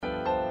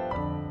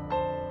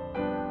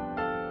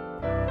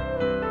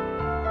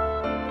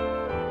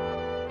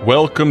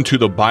Welcome to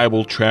the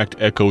Bible Tract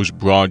Echoes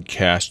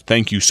broadcast.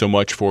 Thank you so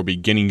much for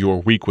beginning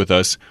your week with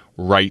us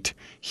right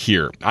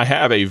here. I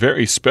have a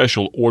very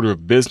special order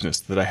of business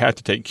that I had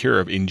to take care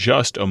of in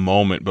just a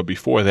moment, but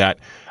before that,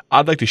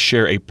 I'd like to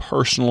share a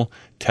personal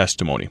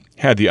testimony.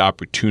 Had the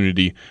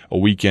opportunity a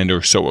weekend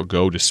or so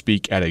ago to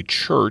speak at a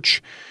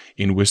church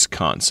in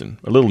Wisconsin,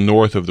 a little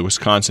north of the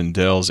Wisconsin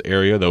Dells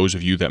area. Those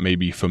of you that may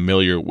be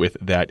familiar with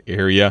that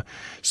area,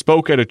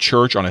 spoke at a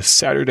church on a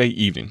Saturday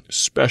evening,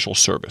 special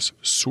service,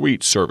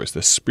 sweet service.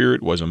 The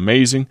spirit was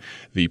amazing.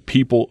 The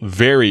people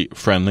very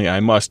friendly. I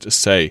must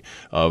say,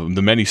 of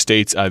the many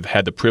states I've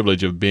had the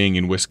privilege of being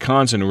in,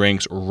 Wisconsin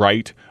ranks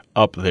right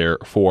up there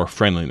for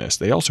friendliness.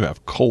 They also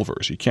have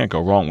Culver's. You can't go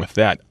wrong with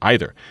that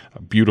either.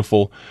 A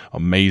beautiful,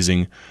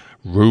 amazing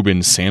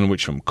Reuben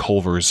sandwich from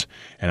Culver's,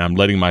 and I'm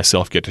letting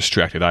myself get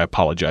distracted. I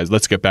apologize.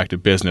 Let's get back to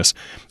business.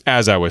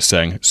 As I was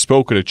saying,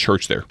 spoke at a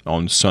church there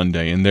on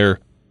Sunday, and there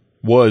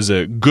was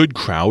a good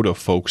crowd of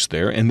folks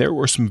there, and there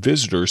were some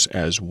visitors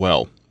as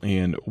well.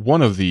 And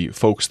one of the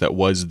folks that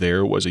was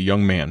there was a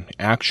young man.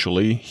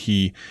 Actually,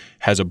 he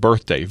has a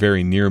birthday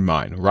very near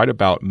mine, right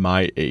about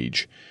my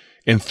age.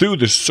 And through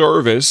the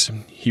service,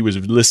 he was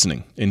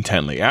listening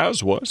intently,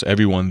 as was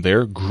everyone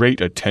there.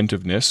 Great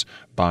attentiveness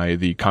by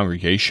the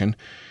congregation.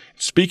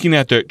 Speaking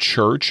at that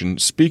church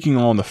and speaking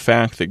on the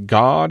fact that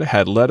God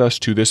had led us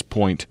to this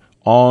point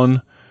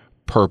on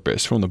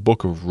purpose, from the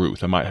book of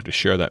Ruth. I might have to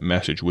share that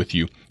message with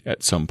you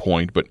at some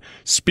point, but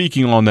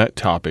speaking on that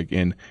topic,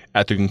 and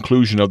at the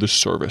conclusion of the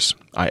service,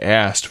 I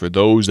asked for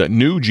those that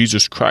knew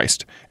Jesus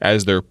Christ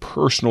as their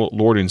personal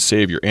Lord and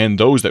Savior, and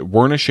those that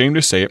weren't ashamed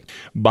to say it,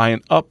 by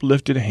an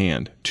uplifted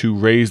hand to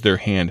raise their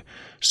hand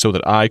so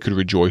that I could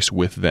rejoice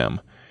with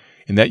them.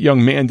 And that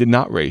young man did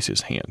not raise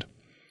his hand.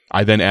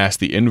 I then asked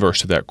the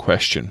inverse of that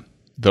question.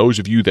 Those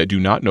of you that do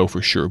not know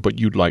for sure, but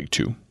you'd like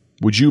to,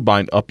 would you by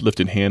an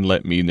uplifted hand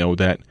let me know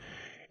that?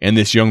 And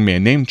this young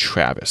man named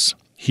Travis,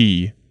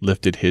 he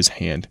lifted his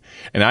hand,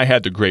 and I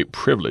had the great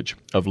privilege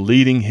of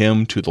leading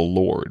him to the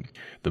Lord.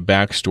 The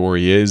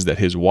backstory is that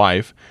his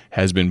wife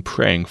has been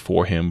praying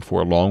for him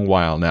for a long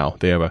while now.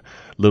 They have a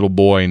little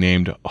boy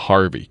named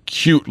Harvey,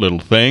 cute little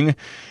thing,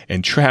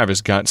 and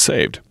Travis got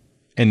saved.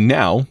 And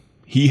now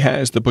he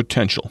has the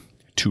potential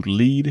to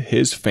lead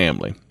his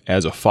family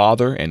as a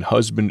father and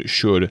husband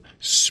should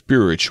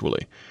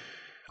spiritually.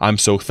 I'm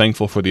so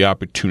thankful for the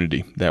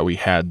opportunity that we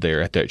had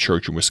there at that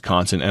church in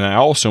Wisconsin, and I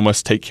also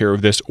must take care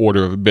of this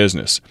order of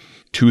business.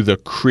 To the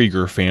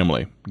Krieger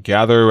family,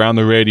 gather around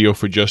the radio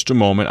for just a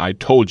moment. I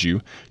told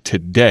you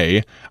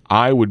today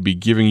I would be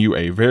giving you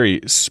a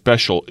very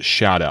special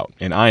shout out,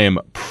 and I am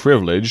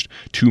privileged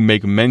to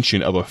make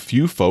mention of a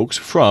few folks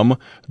from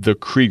the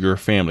Krieger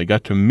family.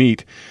 Got to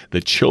meet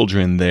the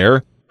children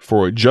there.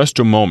 For just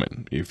a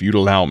moment, if you'd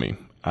allow me,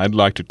 I'd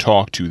like to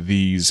talk to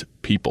these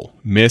people,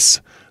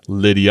 Miss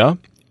Lydia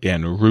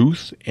and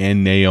Ruth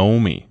and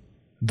Naomi.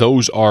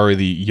 Those are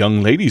the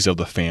young ladies of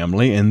the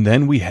family, and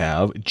then we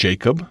have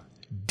Jacob,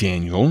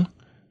 Daniel,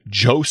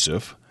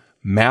 Joseph,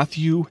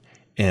 Matthew,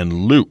 and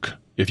Luke.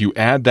 If you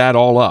add that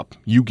all up,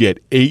 you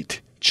get 8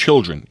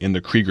 children in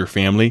the Krieger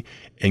family,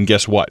 and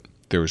guess what?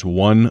 There's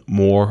one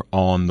more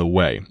on the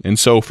way. And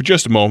so for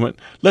just a moment,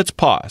 let's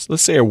pause.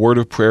 Let's say a word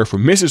of prayer for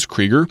Mrs.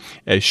 Krieger,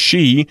 as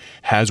she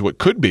has what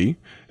could be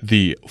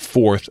the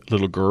 4th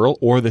little girl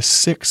or the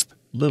 6th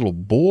little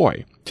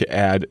boy to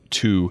add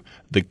to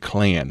the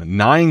clan.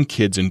 9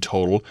 kids in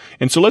total.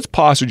 And so let's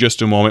pause for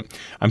just a moment.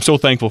 I'm so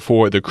thankful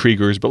for the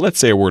Kriegers, but let's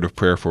say a word of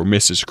prayer for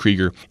Mrs.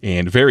 Krieger,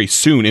 and very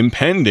soon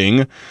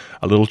impending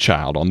a little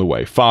child on the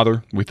way.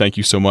 Father, we thank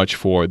you so much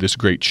for this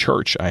great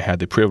church I had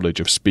the privilege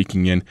of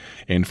speaking in,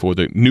 and for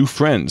the new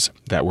friends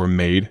that were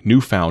made,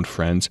 newfound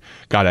friends.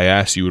 God, I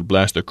ask you would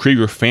bless the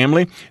Krieger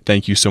family.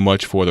 Thank you so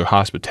much for their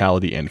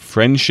hospitality and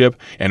friendship,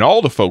 and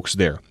all the folks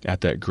there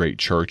at that great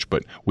church.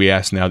 But we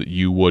ask now that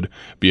you would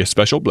be a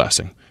special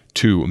blessing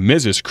to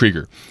Mrs.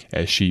 Krieger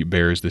as she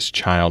bears this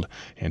child,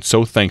 and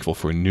so thankful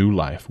for new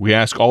life. We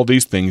ask all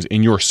these things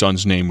in your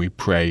Son's name we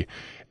pray.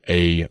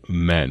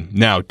 Amen.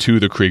 Now, to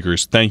the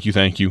Kriegers,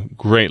 thank you.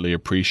 Greatly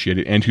appreciate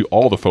it. And to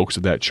all the folks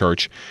at that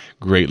church,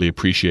 greatly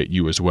appreciate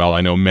you as well.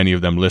 I know many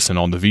of them listen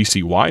on the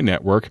VCY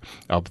network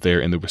up there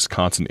in the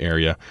Wisconsin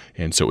area,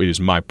 and so it is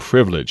my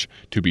privilege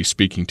to be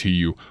speaking to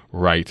you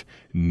right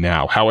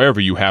now. However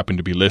you happen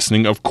to be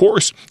listening, of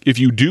course, if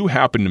you do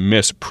happen to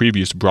miss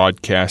previous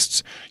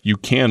broadcasts, you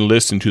can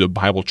listen to the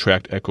Bible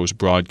Tract Echoes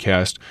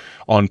broadcast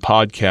on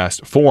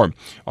podcast form,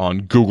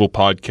 on Google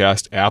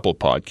Podcast, Apple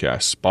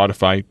Podcasts,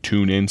 Spotify,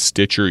 TuneIn,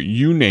 Stitcher,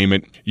 you name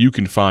it, you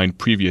can find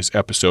previous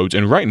episodes.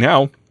 And right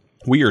now,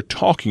 we are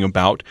talking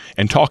about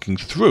and talking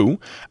through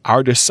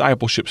our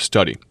discipleship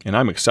study, and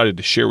I'm excited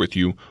to share with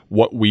you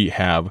what we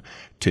have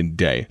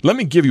today. Let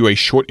me give you a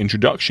short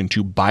introduction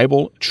to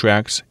Bible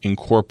Tracts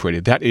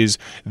Incorporated. That is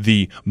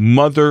the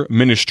mother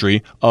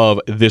ministry of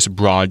this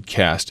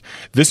broadcast.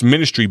 This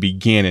ministry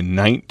began in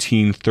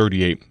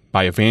 1938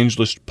 by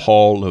evangelist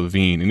Paul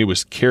Levine, and it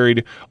was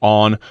carried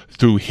on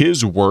through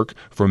his work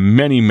for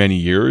many, many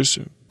years,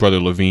 Brother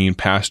Levine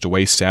passed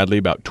away sadly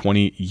about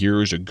 20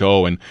 years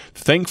ago, and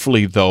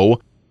thankfully,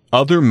 though,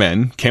 other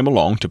men came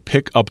along to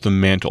pick up the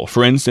mantle.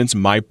 For instance,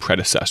 my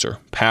predecessor,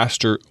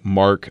 Pastor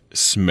Mark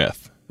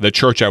Smith. The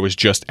church I was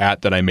just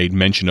at that I made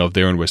mention of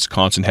there in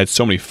Wisconsin had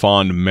so many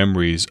fond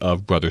memories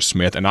of Brother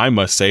Smith, and I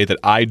must say that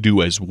I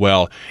do as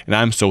well, and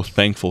I'm so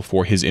thankful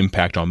for his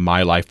impact on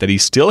my life that he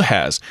still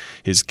has.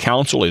 His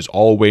counsel is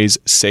always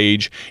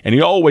sage, and he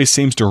always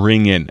seems to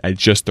ring in at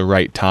just the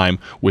right time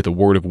with a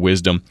word of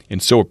wisdom,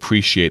 and so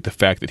appreciate the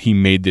fact that he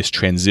made this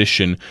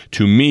transition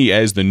to me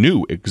as the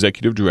new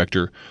executive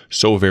director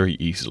so very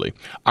easily.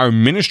 Our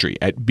ministry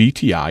at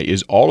BTI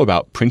is all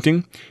about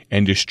printing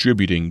and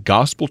distributing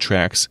gospel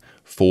tracts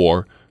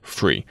for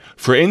free.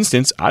 For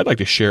instance, I'd like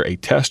to share a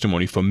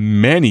testimony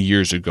from many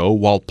years ago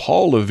while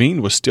Paul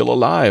Levine was still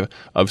alive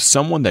of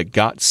someone that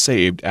got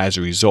saved as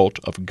a result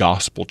of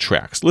gospel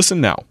tracts. Listen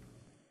now.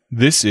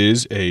 This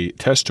is a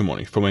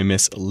testimony from a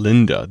Miss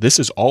Linda. This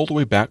is all the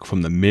way back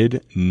from the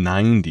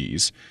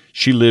mid-90s.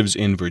 She lives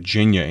in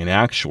Virginia, and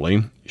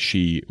actually,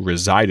 she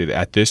resided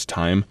at this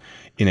time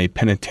in a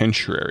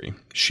penitentiary.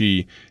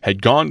 She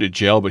had gone to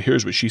jail, but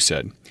here's what she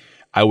said.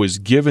 I was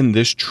given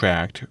this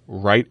tract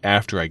right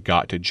after I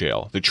got to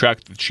jail. The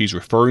tract that she's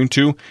referring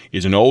to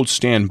is an old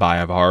standby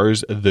of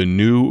ours, The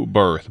New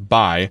Birth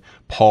by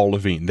Paul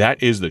Levine.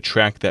 That is the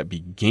tract that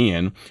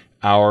began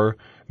our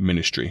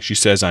ministry. She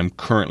says, I'm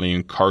currently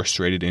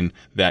incarcerated in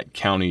that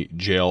county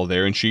jail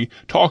there, and she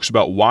talks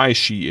about why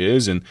she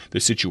is and the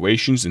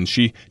situations, and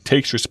she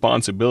takes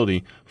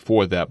responsibility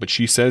for that. But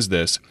she says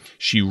this,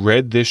 she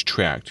read this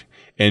tract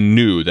and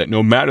knew that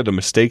no matter the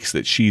mistakes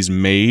that she's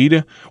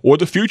made or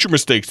the future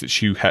mistakes that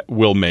she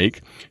will make,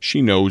 she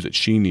knows that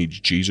she needs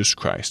Jesus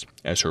Christ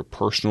as her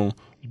personal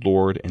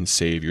Lord and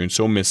Savior. And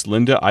so Miss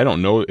Linda, I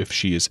don't know if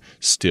she is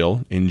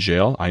still in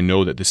jail. I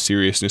know that the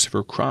seriousness of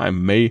her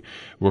crime may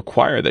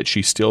require that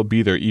she still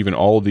be there even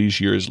all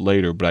these years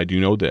later, but I do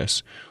know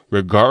this.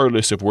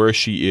 Regardless of where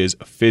she is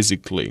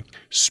physically,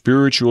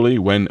 spiritually,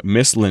 when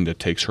Miss Linda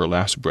takes her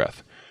last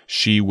breath,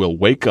 she will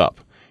wake up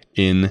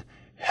in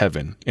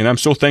heaven. And I'm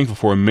so thankful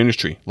for a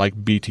ministry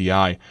like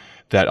BTI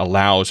that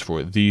allows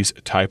for these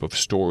type of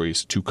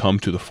stories to come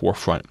to the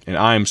forefront. And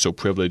I am so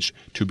privileged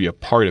to be a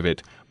part of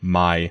it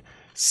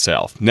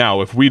myself. Now,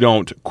 if we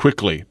don't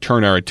quickly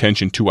turn our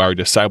attention to our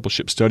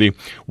discipleship study,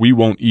 we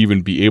won't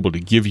even be able to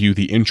give you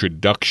the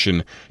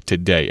introduction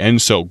today.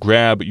 And so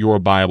grab your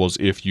Bibles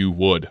if you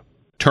would.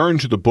 Turn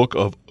to the book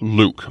of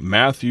Luke.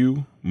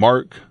 Matthew,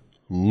 Mark,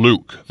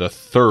 Luke, the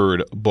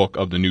third book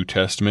of the New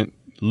Testament.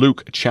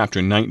 Luke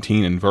chapter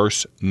 19 and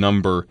verse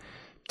number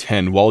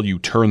 10. While you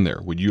turn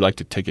there, would you like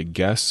to take a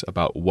guess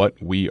about what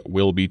we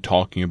will be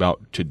talking about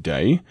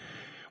today?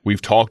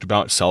 We've talked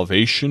about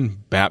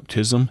salvation,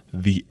 baptism,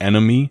 the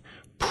enemy,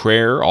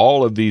 prayer,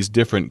 all of these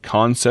different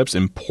concepts,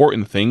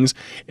 important things.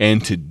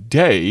 And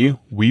today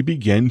we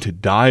begin to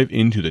dive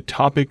into the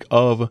topic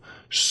of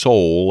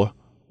soul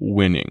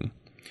winning,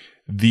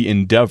 the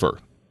endeavor,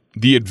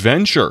 the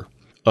adventure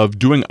of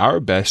doing our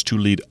best to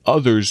lead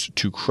others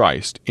to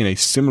Christ in a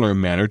similar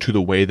manner to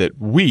the way that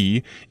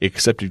we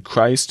accepted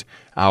Christ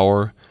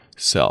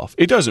ourselves.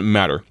 It doesn't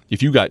matter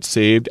if you got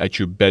saved at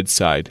your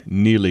bedside,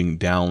 kneeling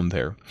down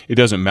there. It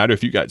doesn't matter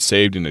if you got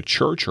saved in a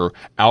church or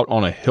out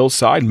on a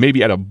hillside,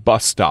 maybe at a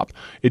bus stop.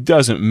 It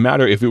doesn't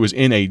matter if it was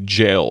in a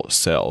jail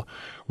cell.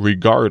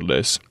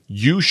 Regardless,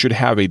 you should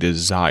have a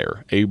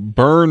desire, a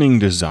burning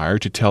desire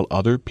to tell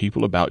other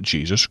people about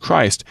Jesus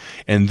Christ.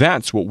 And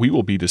that's what we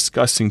will be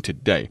discussing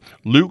today.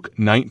 Luke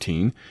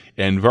 19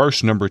 and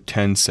verse number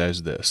 10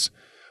 says this,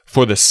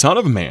 For the Son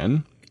of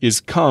Man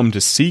is come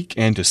to seek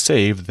and to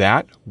save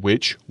that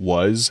which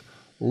was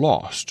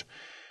lost.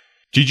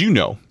 Did you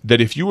know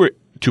that if you were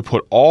to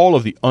put all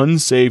of the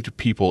unsaved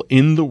people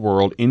in the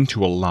world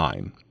into a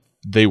line,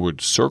 they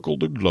would circle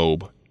the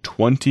globe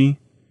 20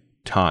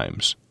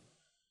 times?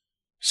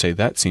 Say,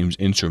 that seems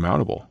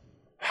insurmountable.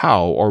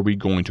 How are we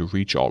going to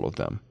reach all of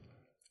them?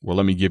 Well,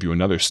 let me give you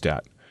another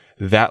stat.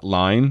 That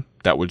line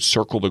that would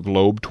circle the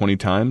globe 20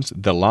 times,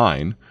 the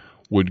line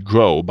would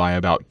grow by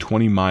about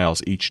 20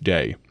 miles each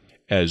day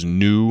as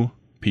new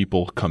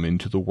people come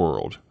into the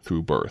world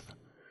through birth.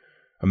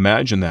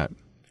 Imagine that.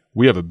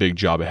 We have a big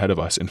job ahead of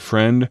us. And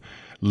friend,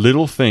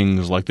 little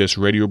things like this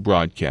radio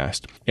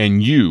broadcast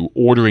and you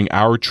ordering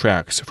our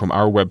tracts from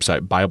our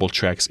website,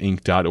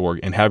 BibleTractsInc.org,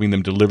 and having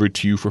them delivered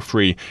to you for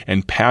free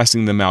and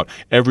passing them out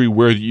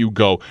everywhere that you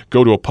go.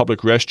 Go to a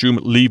public restroom,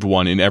 leave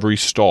one in every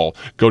stall.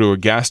 Go to a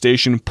gas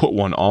station, put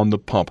one on the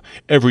pump.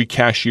 Every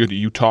cashier that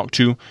you talk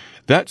to,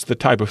 that's the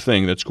type of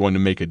thing that's going to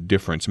make a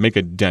difference, make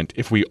a dent.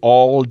 If we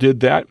all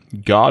did that,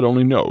 God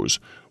only knows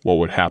what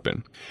would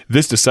happen.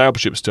 This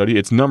discipleship study,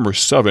 it's number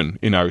 7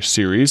 in our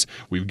series.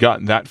 We've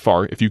gotten that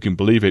far, if you can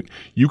believe it.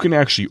 You can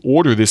actually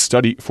order this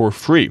study for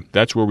free.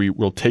 That's where we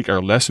will take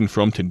our lesson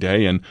from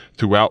today and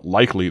throughout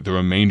likely the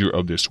remainder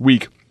of this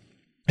week.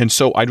 And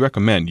so I'd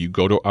recommend you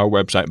go to our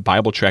website,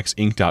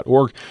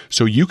 BibleTractsInc.org,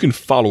 so you can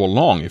follow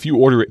along. If you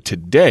order it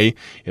today,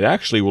 it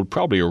actually will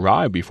probably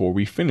arrive before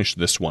we finish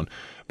this one.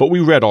 But we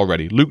read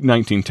already, Luke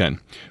 19:10,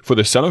 "For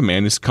the Son of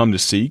Man is come to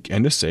seek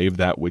and to save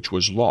that which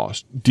was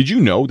lost." Did you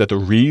know that the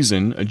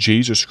reason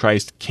Jesus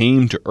Christ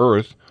came to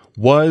earth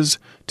was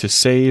to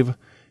save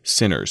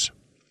sinners?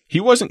 He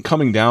wasn't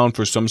coming down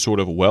for some sort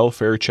of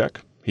welfare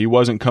check. He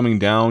wasn't coming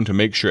down to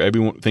make sure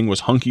everything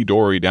was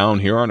hunky-dory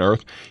down here on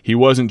earth. He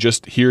wasn't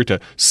just here to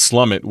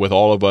slum it with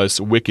all of us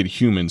wicked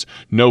humans.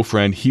 No,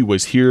 friend, he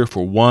was here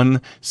for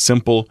one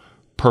simple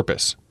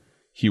purpose.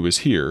 He was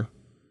here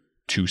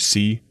to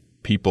see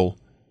people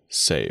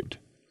saved.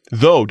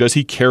 Though, does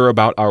he care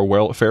about our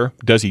welfare?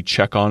 Does he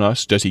check on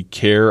us? Does he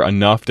care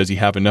enough? Does he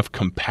have enough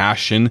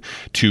compassion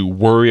to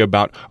worry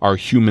about our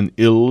human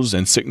ills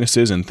and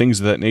sicknesses and things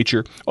of that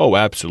nature? Oh,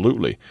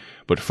 absolutely.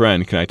 But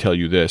friend, can I tell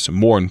you this?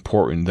 More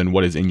important than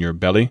what is in your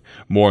belly,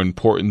 more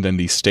important than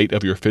the state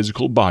of your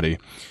physical body,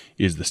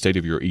 is the state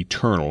of your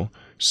eternal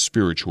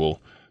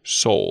spiritual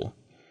soul.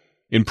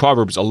 In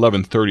Proverbs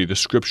 11:30, the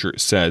scripture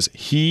says,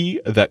 "He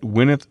that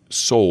winneth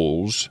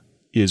souls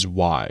is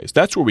wise."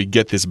 That's where we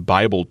get this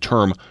Bible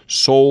term,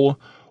 soul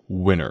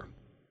winner.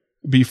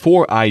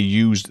 Before I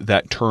used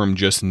that term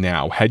just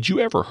now, had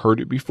you ever heard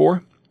it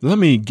before? Let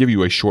me give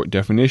you a short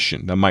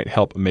definition that might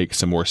help make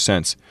some more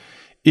sense.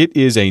 It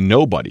is a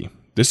nobody.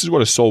 This is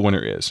what a soul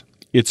winner is.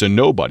 It's a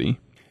nobody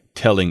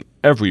telling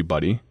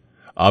everybody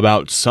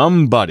about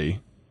somebody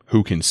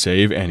who can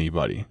save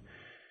anybody.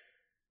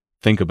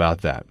 Think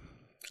about that.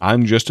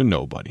 I'm just a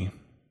nobody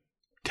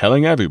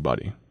telling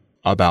everybody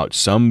about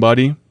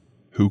somebody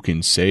who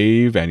can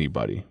save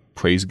anybody.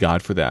 Praise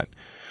God for that.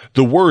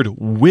 The word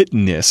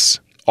witness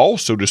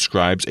also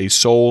describes a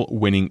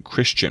soul-winning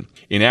Christian.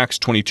 In Acts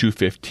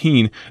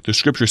 22:15, the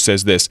scripture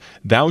says this,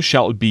 "Thou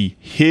shalt be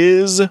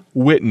his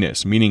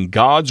witness," meaning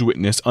God's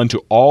witness, "unto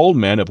all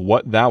men of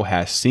what thou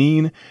hast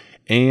seen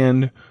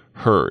and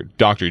heard."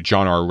 Dr.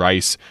 John R.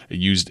 Rice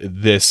used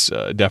this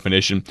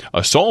definition.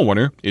 A soul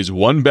winner is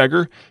one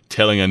beggar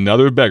telling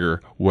another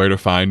beggar where to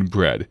find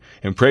bread.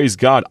 And praise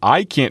God,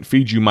 I can't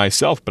feed you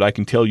myself, but I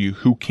can tell you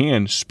who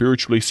can,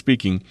 spiritually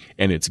speaking,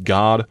 and it's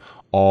God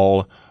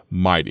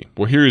Almighty.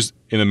 Well, here's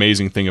an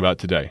amazing thing about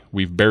today.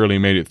 We've barely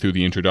made it through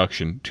the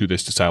introduction to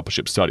this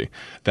discipleship study.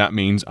 That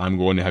means I'm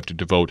going to have to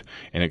devote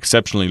an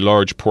exceptionally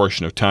large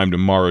portion of time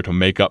tomorrow to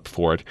make up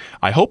for it.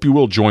 I hope you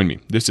will join me.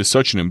 This is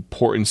such an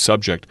important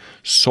subject,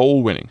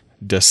 soul winning,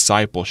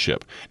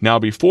 discipleship. Now,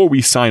 before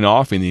we sign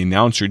off and the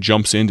announcer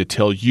jumps in to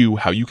tell you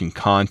how you can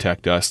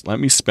contact us,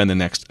 let me spend the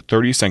next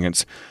 30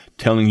 seconds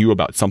telling you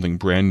about something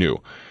brand new.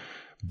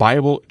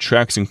 Bible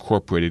Tracts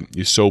Incorporated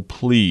is so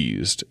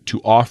pleased to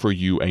offer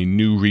you a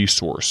new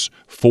resource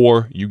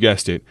for, you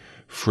guessed it,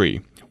 free.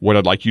 What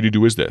I'd like you to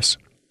do is this.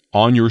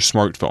 On your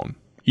smartphone,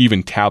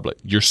 even tablet,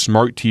 your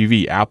smart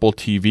TV, Apple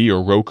TV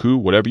or Roku,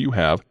 whatever you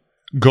have,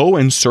 go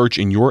and search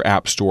in your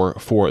app store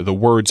for the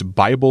words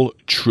Bible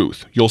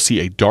Truth. You'll see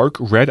a dark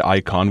red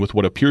icon with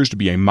what appears to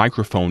be a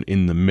microphone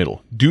in the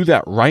middle. Do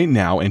that right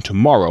now, and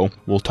tomorrow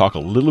we'll talk a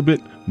little bit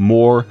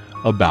more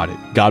about it.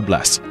 God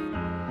bless.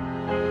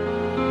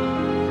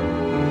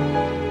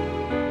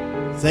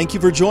 Thank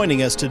you for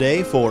joining us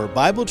today for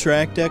Bible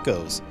Tract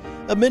Echoes,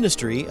 a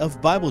ministry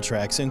of Bible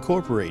Tracts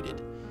Incorporated.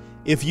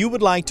 If you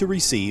would like to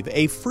receive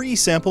a free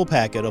sample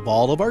packet of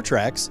all of our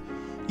tracts,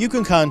 you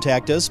can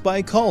contact us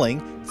by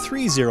calling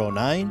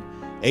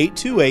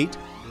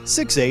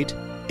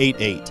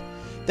 309-828-6888.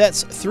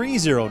 That's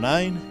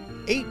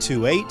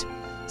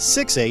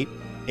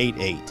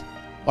 309-828-6888.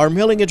 Our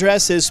mailing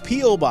address is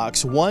P.O.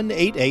 Box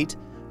 188,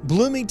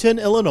 Bloomington,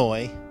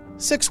 Illinois,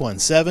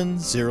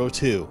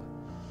 61702.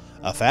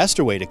 A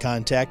faster way to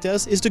contact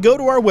us is to go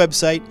to our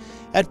website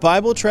at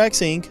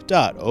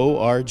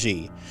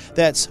BibleTractsInc.org.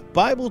 That's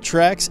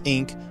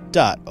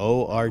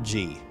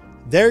BibleTractsInc.org.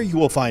 There you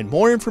will find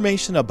more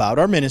information about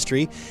our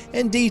ministry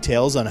and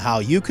details on how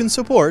you can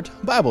support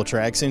Bible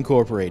Tracts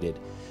Incorporated.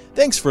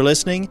 Thanks for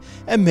listening,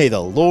 and may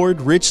the Lord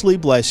richly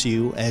bless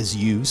you as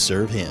you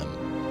serve Him.